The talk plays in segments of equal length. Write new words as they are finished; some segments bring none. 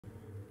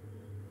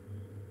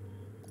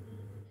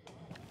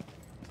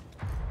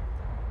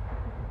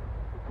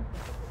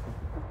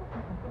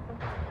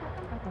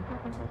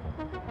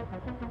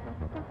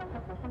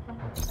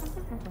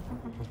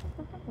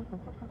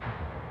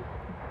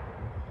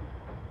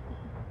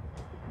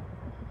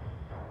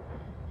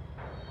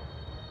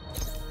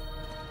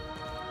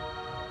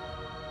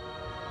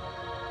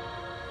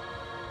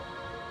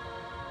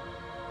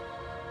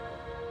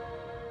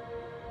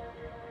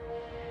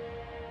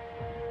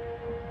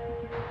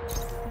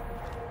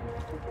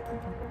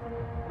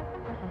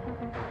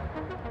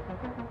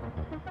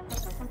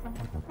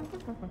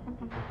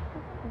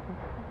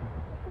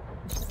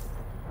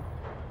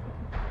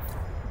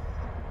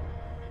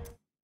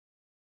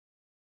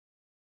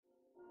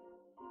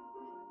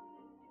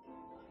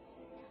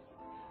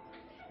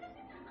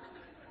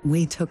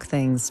We took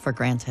things for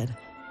granted.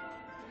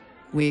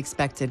 We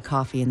expected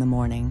coffee in the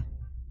morning.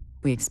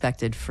 We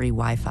expected free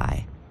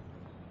Wi-Fi.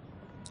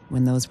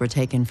 When those were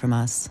taken from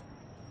us,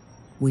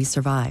 we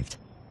survived.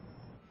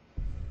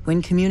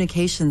 When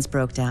communications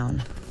broke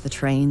down, the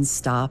trains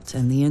stopped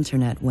and the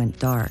internet went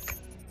dark,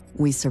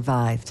 we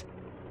survived.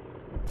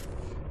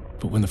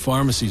 But when the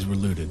pharmacies were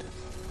looted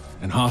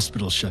and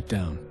hospitals shut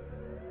down,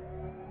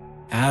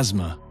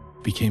 asthma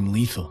became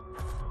lethal.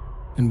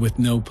 And with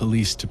no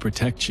police to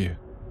protect you,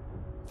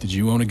 did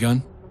you own a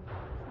gun?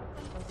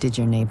 Did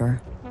your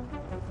neighbor?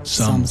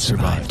 Some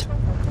survived.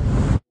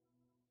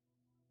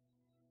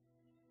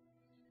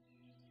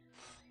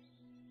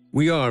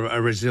 We are a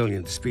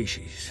resilient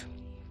species.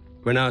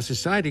 When our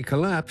society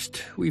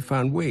collapsed, we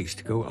found ways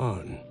to go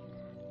on.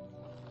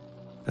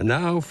 And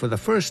now, for the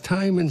first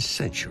time in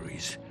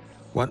centuries,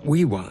 what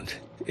we want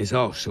is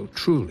also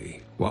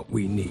truly what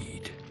we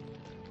need.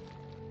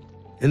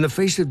 In the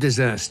face of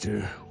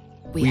disaster,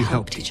 we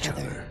helped each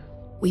other.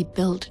 We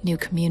built new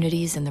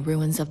communities in the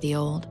ruins of the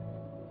old.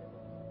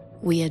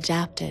 We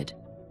adapted.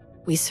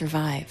 We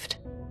survived.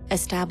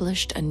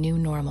 Established a new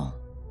normal.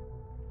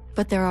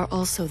 But there are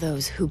also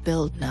those who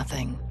build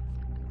nothing.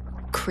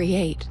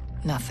 Create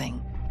nothing.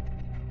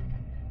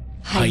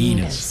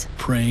 Hyenas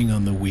preying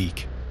on the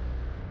weak.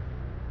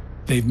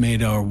 They've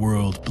made our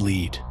world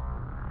bleed.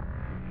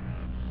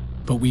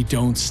 But we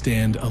don't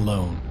stand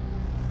alone.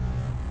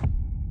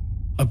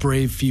 A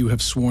brave few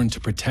have sworn to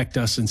protect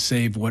us and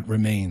save what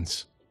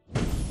remains.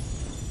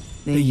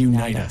 They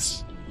unite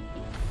us.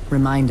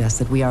 Remind us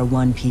that we are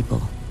one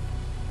people.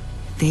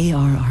 They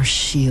are our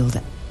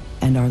shield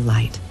and our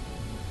light.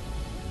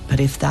 But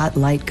if that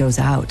light goes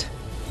out,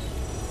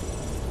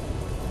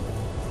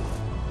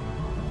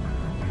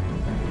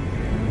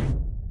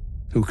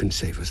 who can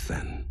save us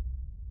then?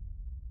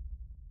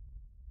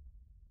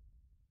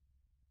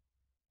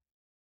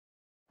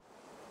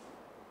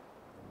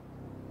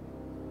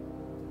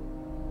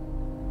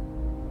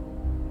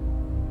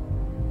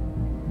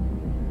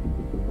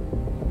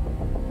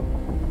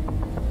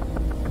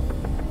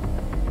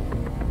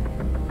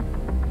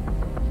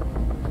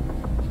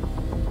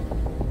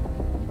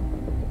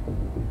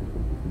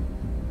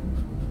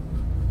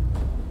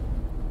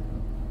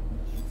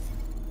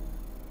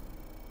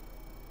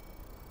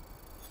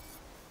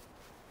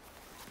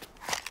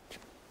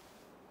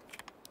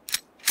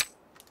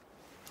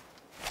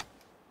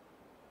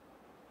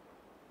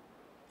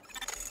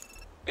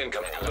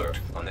 Incoming alert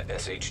on the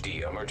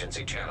SHD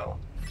emergency channel.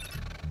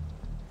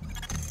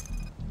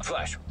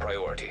 Flash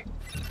priority.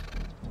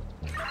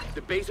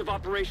 The base of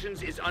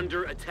operations is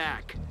under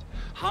attack.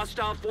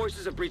 Hostile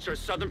forces have breached our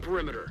southern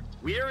perimeter.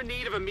 We are in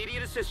need of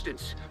immediate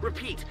assistance.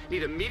 Repeat,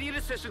 need immediate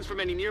assistance from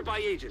any nearby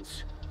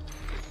agents.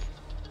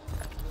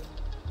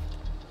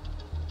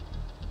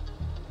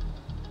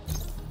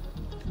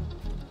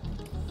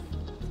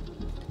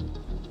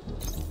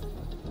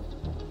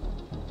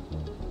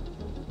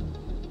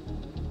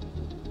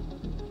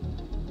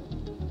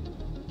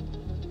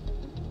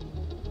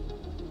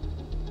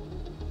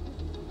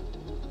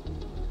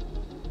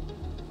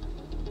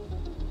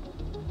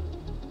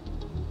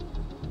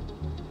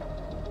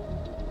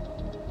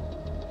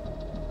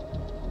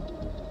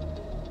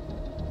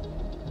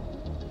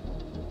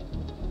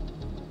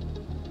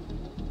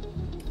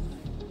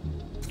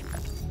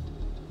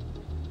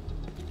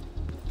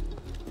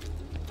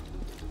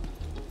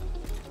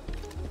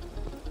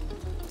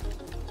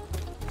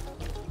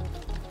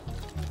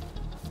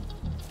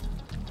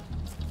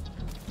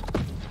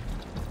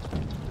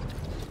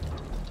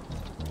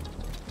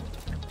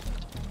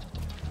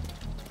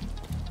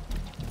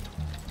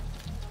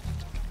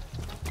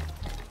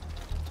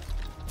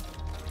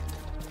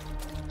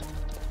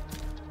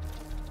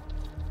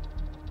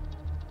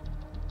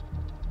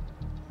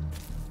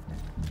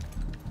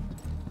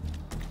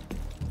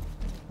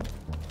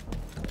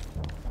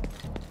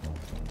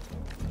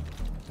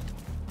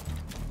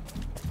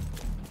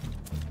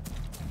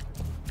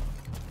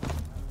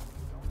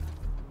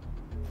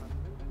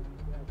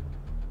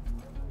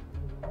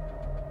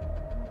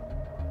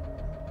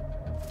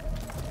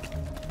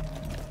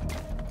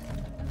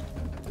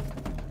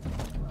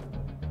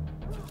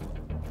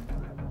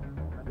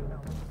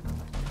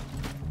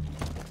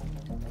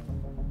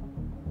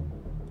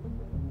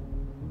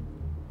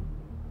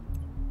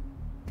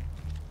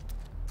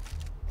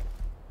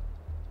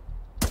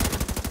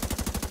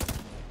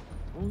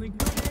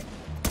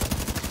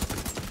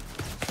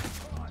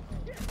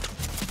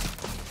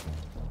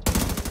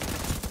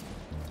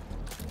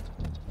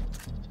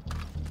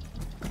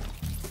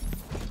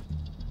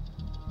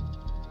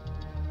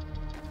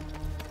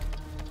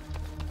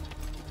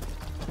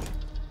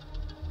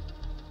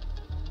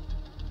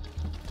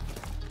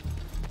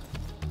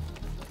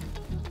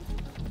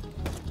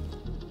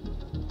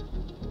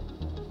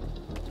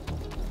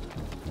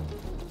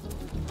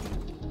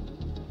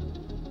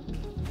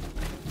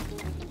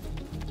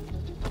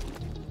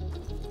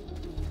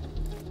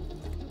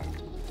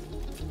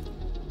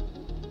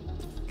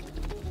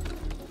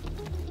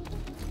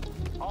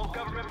 All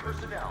government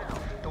personnel,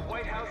 the White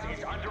White House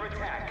is under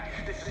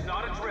attack. This is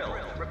not a drill.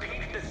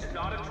 Repeat, this is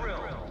not a drill.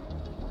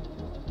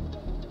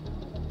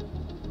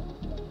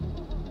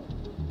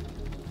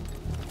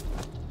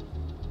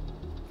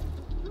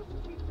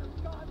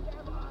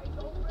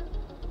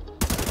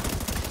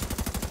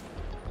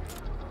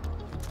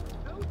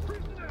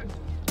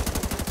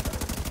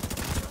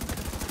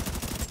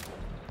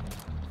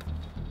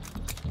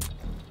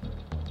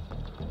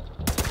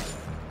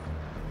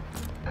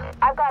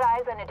 I've got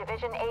eyes on a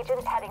division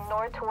agent heading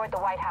north toward the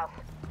White House.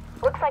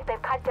 Looks like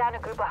they've cut down a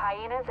group of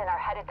hyenas and are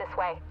headed this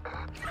way.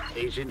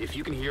 Agent, if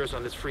you can hear us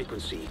on this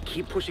frequency,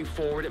 keep pushing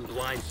forward and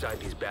blindside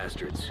these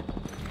bastards.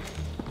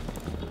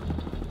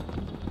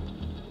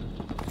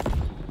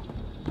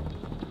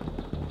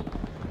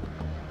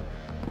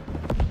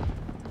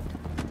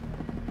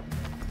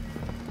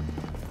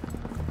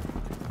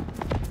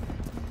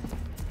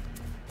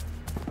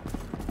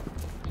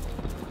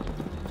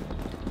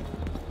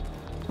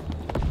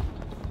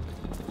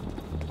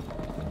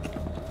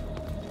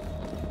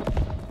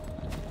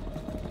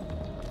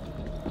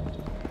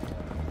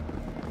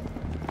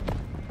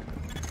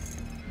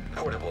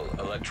 Portable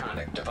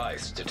electronic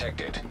device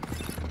detected.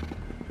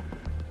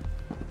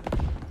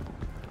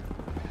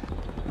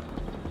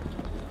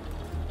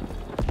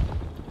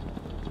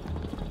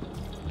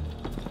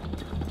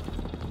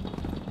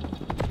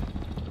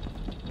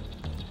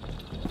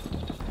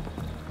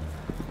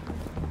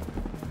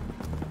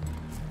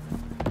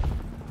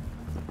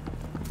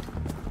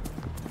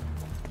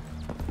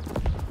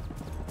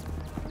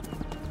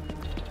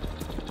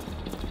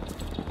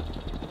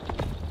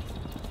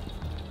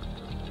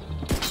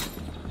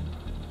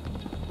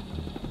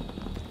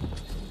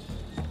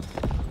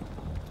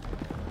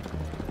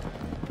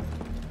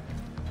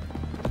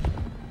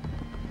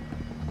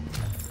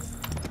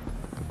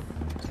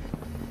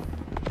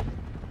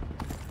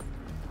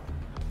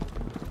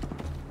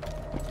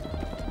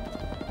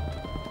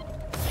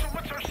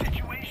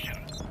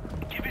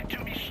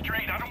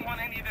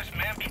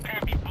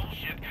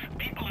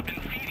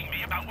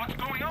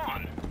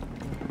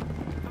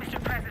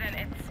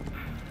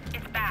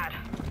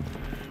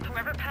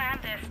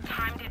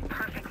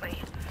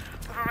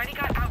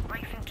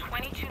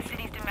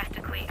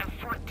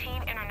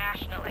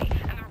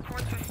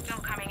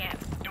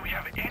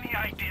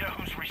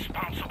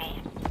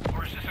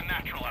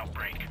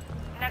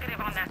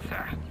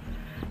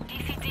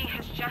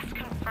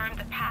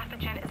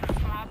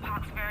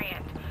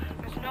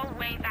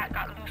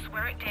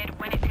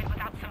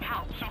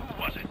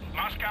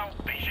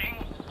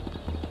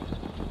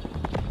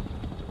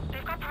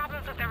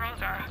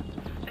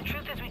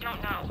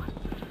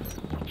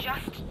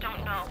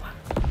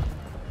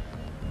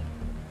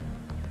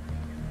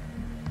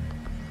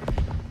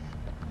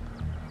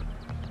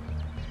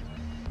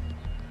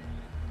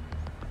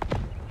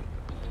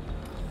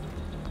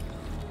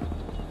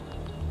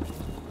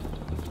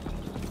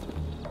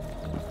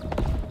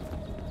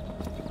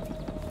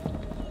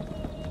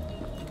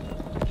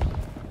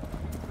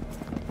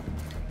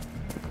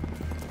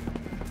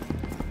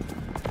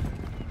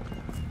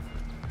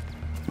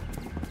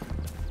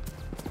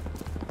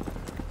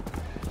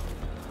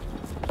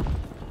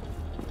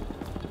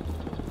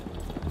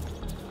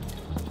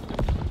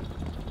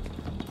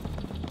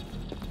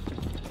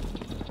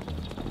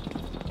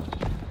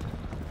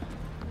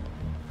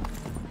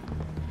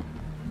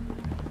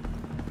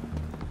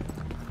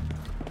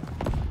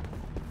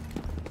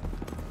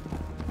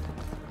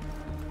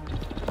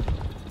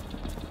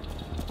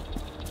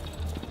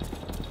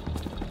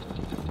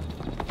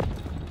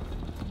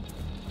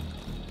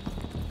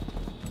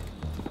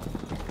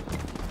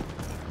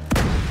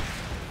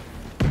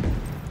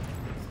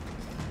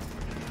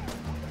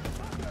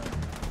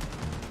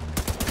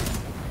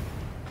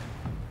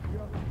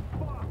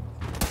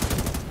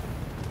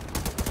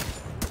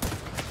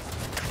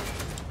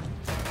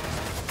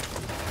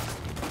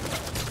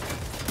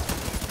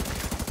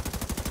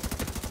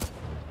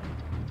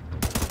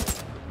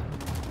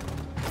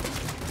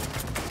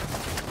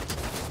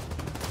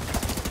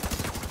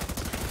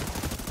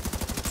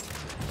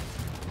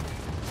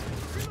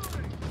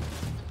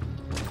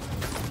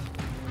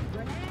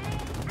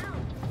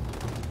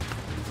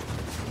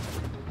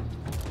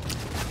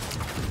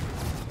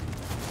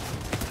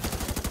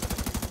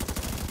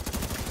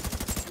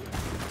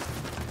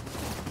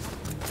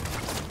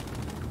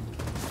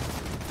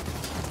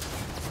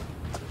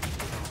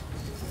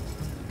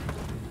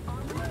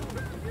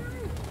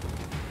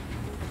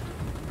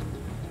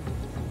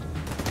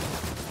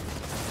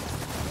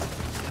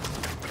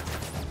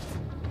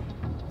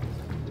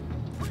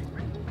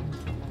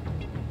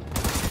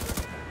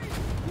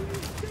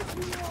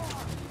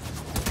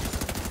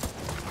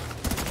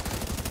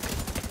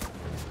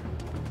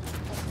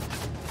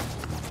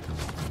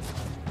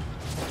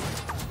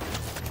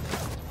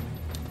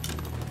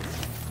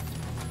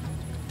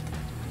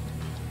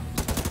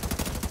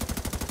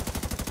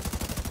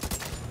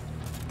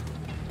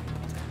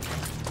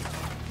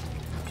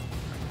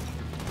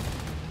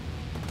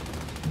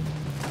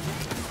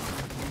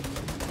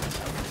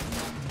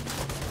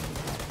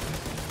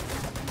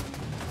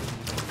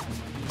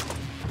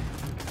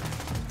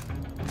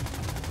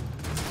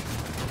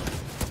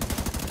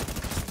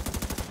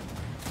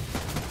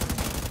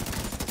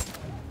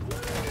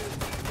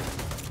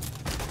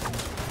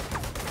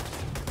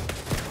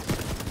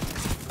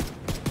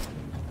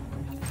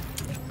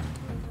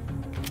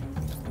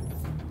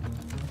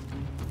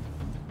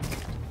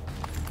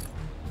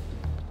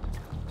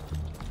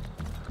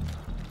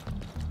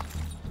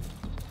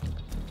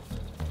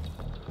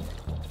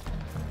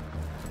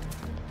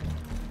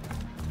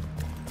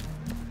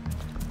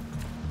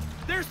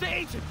 There's the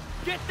agent!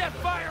 Get that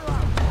fire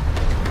out!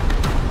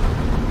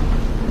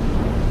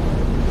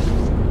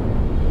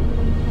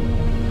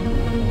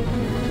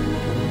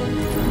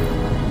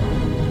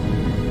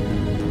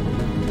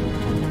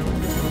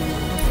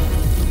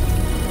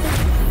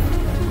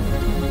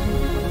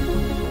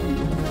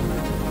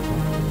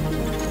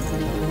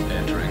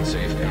 Entering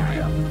safe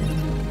area.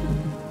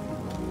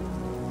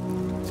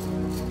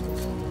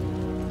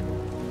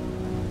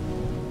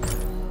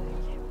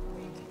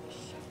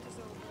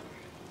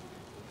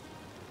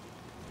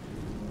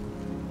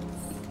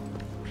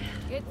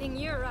 Good thing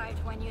you arrived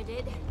when you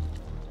did.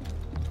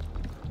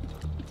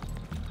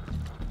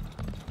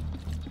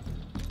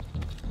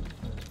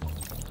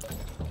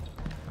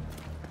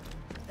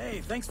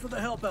 Hey, thanks for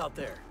the help out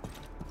there.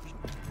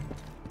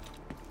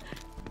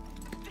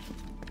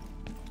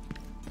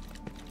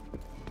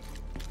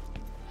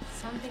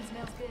 Something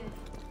smells good.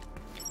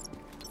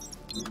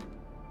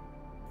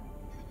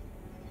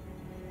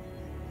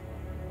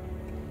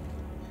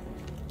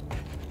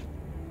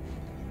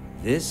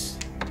 This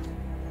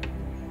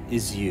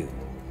is you.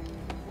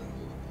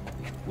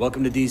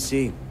 Welcome to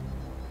DC.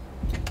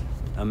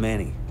 I'm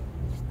Manny.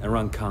 I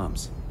run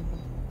comms.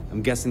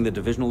 I'm guessing the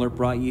division alert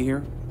brought you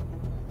here?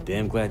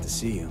 Damn glad to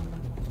see you.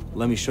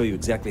 Let me show you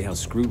exactly how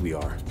screwed we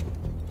are.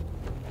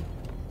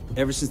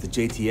 Ever since the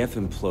JTF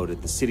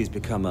imploded, the city's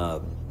become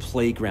a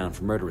playground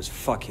for murderous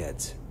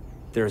fuckheads.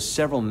 There are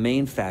several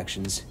main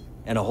factions,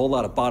 and a whole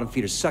lot of bottom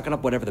feeders sucking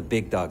up whatever the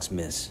big dogs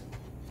miss.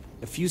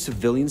 A few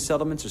civilian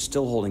settlements are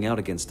still holding out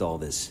against all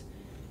this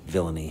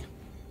villainy.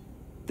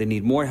 They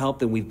need more help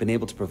than we've been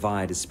able to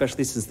provide,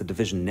 especially since the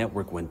Division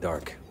network went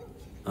dark.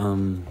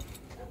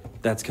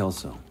 That's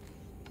Kelso.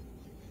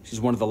 She's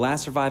one of the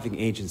last surviving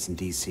agents in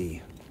DC.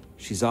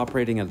 She's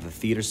operating out of the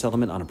theater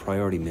settlement on a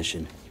priority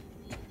mission.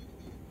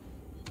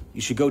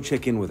 You should go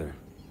check in with her.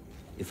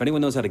 If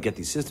anyone knows how to get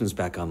these systems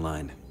back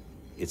online,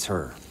 it's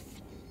her.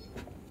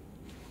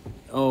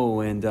 Oh,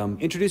 and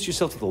introduce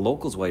yourself to the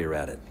locals while you're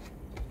at it.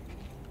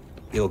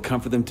 It'll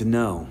comfort them to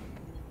know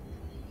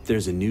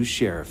there's a new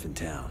sheriff in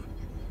town.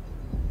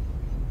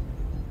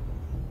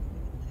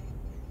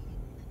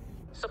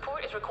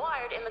 Support is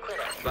required in the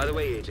clinic. By the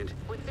way, Agent,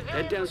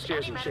 head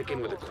downstairs and check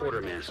in with the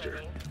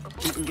quartermaster.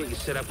 He can get you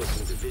set up with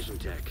some division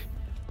tech.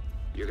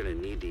 You're gonna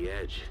need the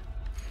edge.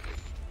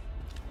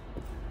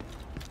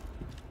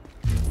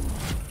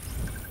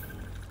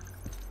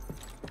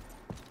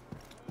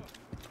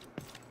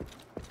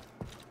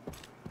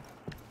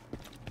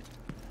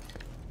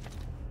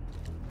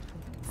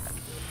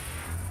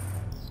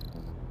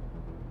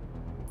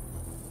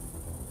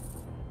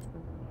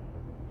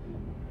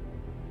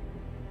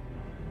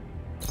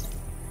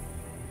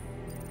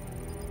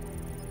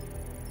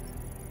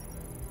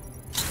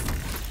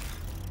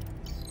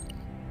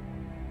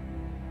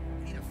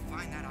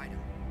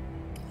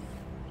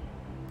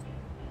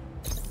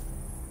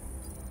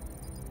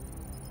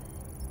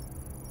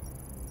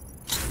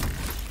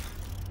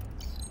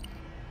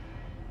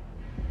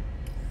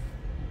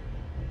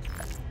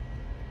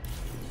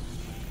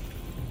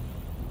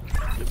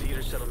 The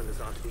theater settlement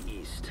is off to the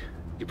east.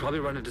 You'll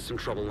probably run into some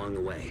trouble along the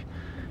way.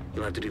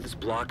 You'll have to do this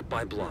block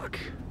by block,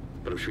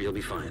 but I'm sure you'll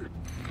be fine.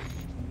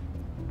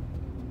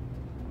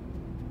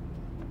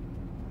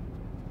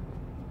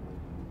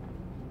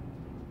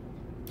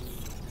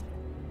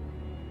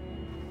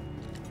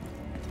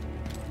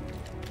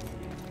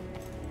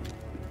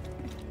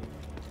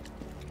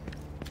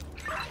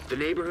 The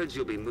neighborhoods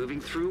you'll be moving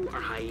through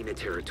are hyena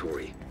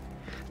territory.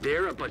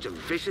 They're a bunch of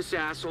vicious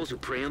assholes who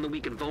prey on the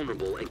weak and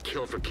vulnerable and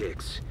kill for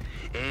kicks.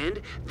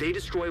 And they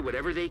destroy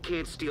whatever they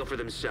can't steal for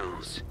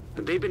themselves.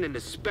 And they've been an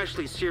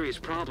especially serious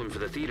problem for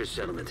the theater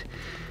settlement.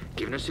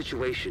 Given our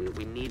situation,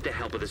 we need the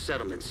help of the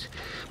settlements.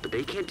 But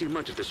they can't do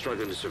much if they're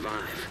struggling to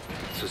survive.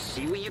 So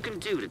see what you can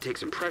do to take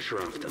some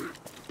pressure off them.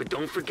 But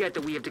don't forget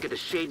that we have to get the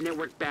Shade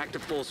Network back to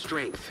full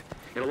strength.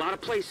 In a lot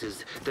of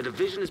places, the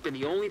Division has been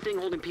the only thing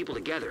holding people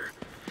together.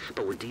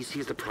 But where DC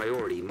is the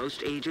priority,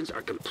 most agents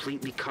are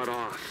completely cut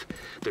off.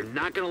 They're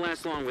not gonna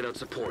last long without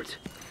support.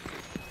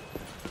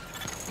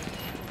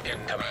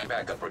 Incoming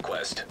backup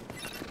request.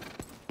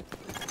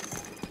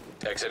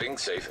 Exiting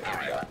safe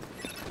area.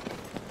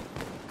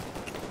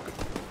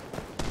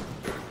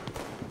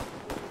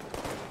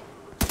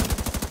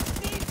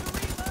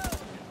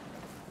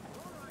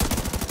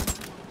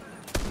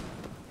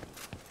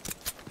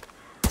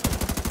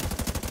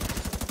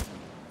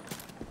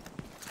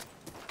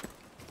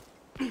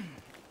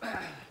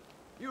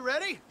 You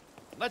ready?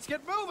 Let's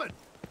get moving!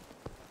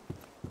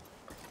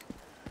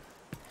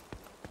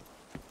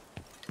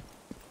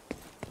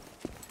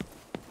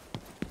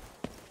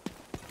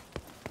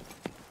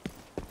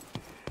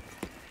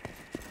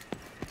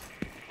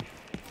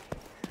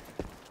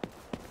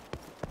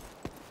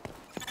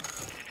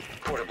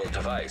 Portable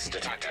device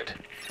detected.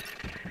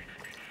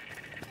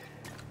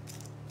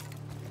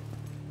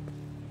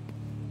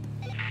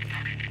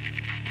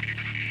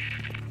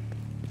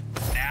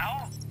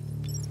 Now?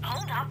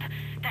 Hold up.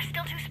 They're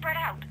still too spread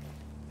out.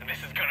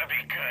 This is gonna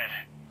be good.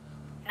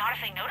 Not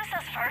if they notice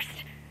us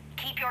first.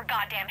 Keep your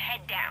goddamn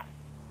head down.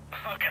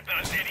 Look at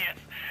those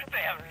idiots. They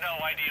have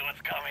no idea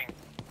what's coming.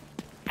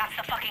 That's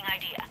the fucking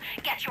idea.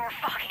 Get your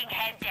fucking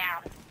head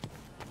down.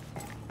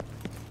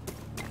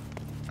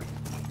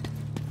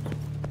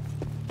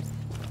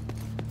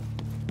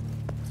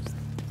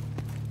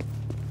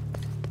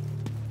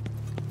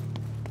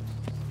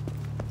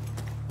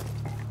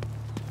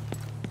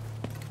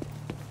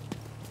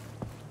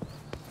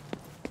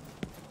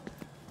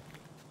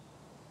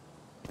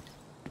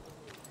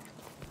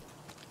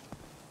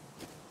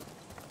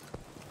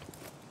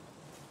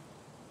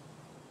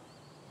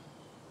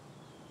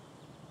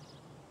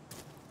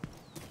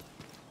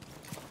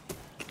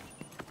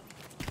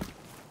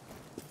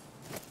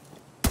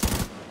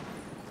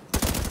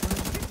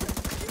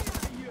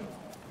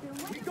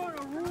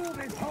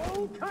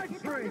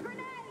 Country!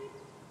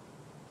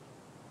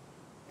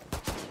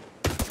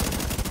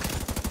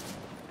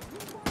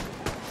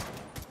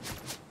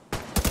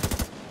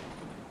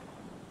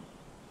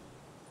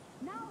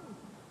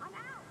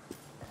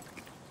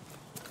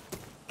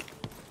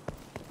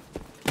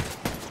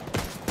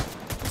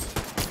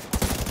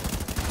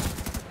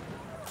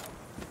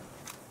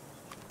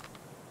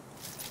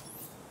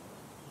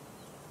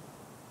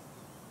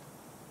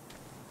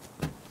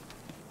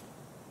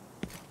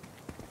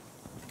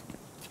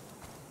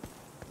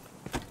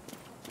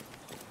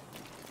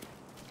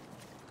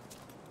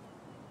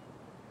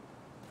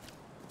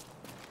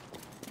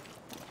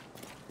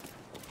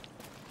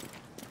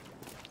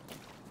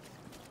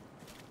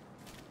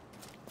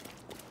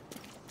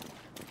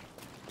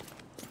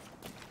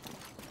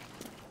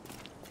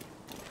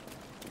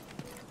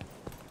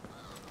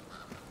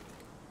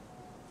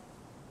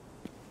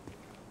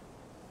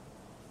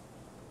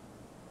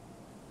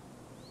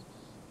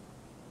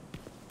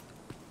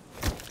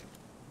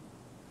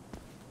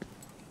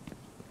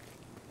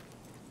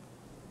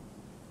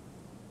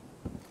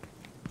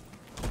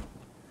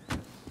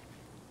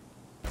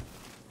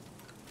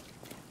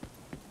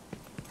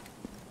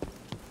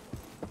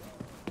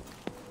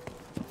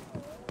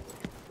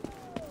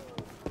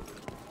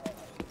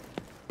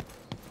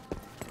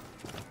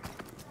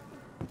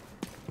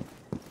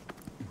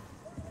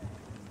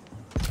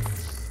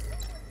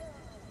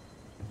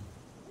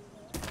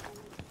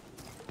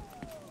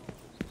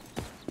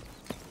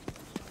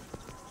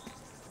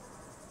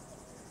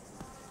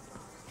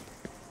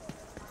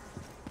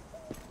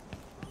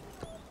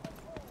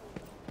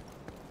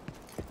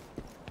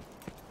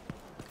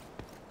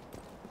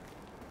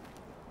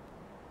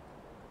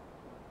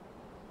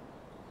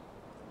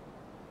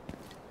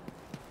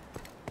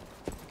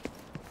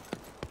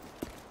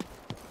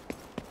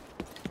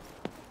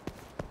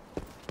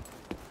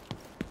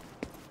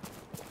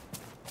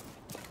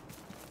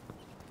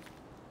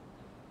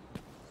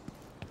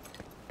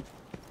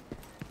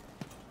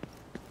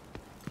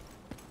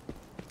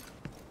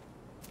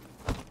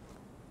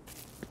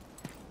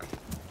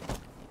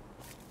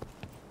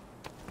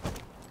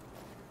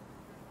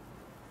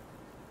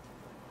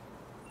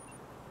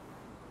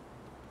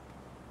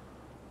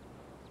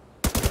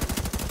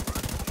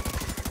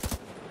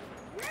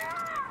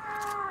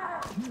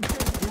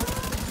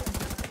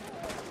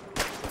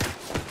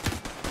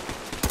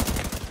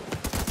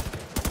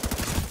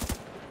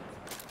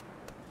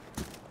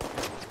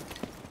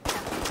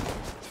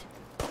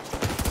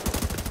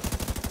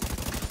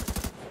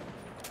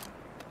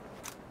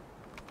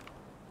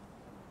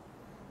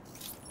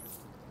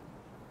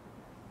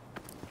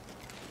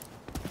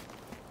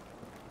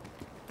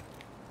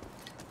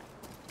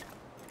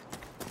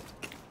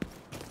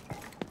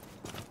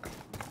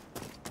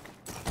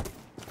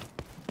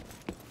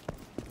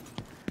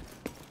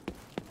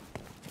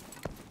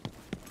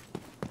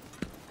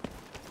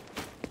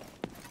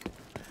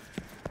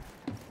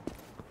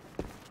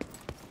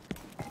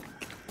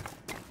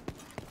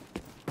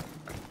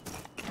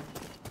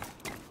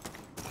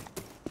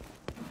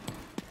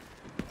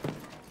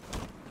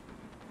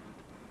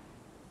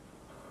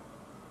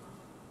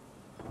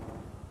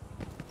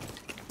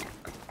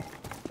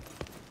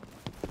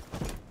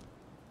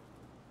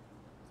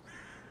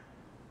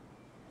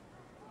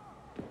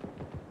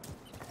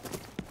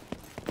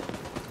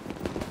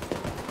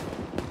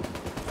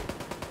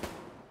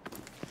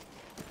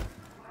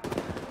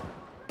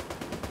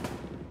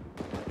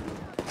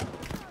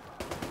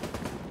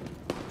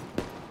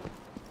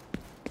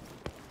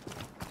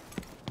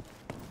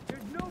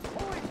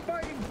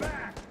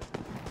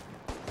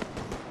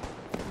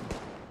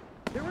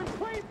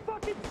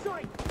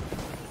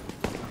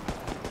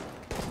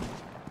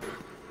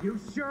 You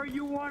sure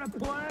you want to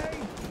play?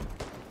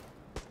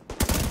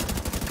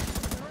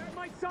 You're at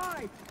my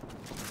side!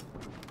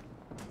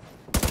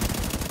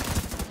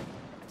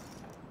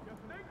 You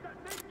think that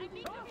makes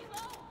me tough?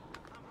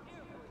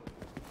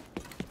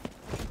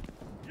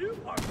 You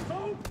are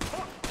so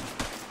tough!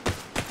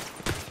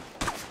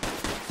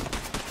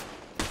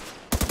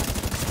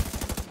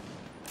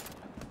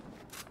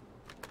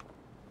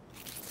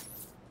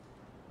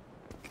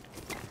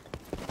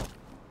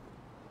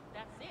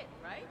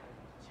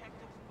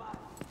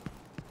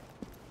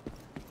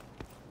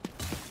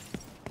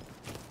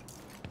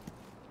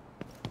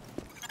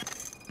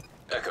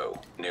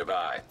 Echo,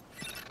 nearby.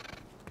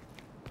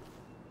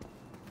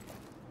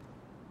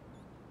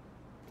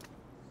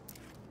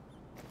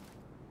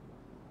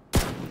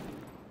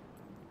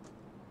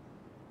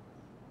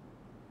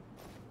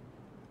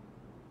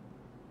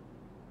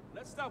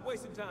 Stop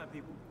wasting time,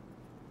 people.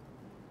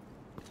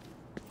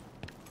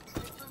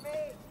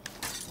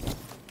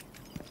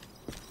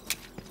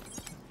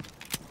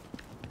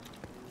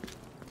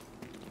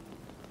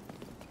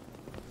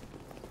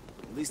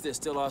 At least there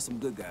still are some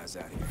good guys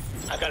out here.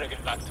 I gotta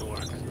get back to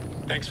work.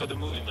 Thanks for the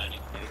movie, man.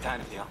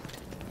 Anytime, Theo.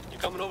 You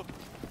coming over?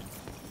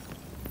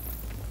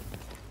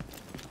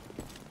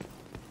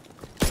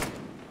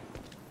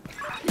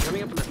 You're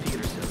coming up on the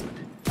theater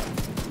settlement.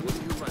 The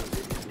woman who runs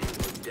it is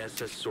named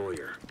Odessa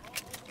Sawyer.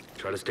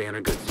 Try to stay on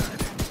her good side.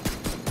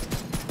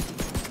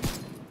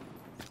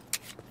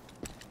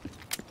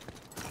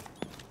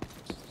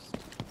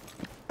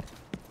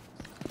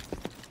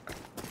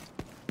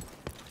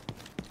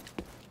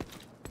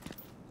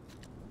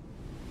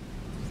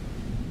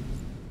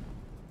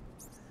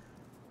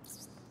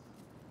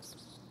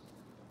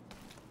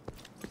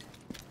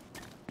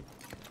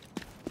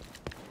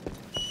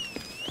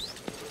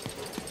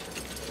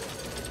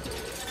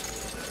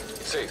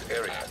 Safe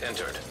area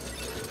entered.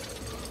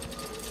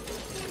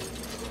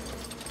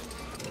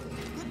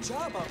 Good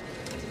job out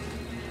there.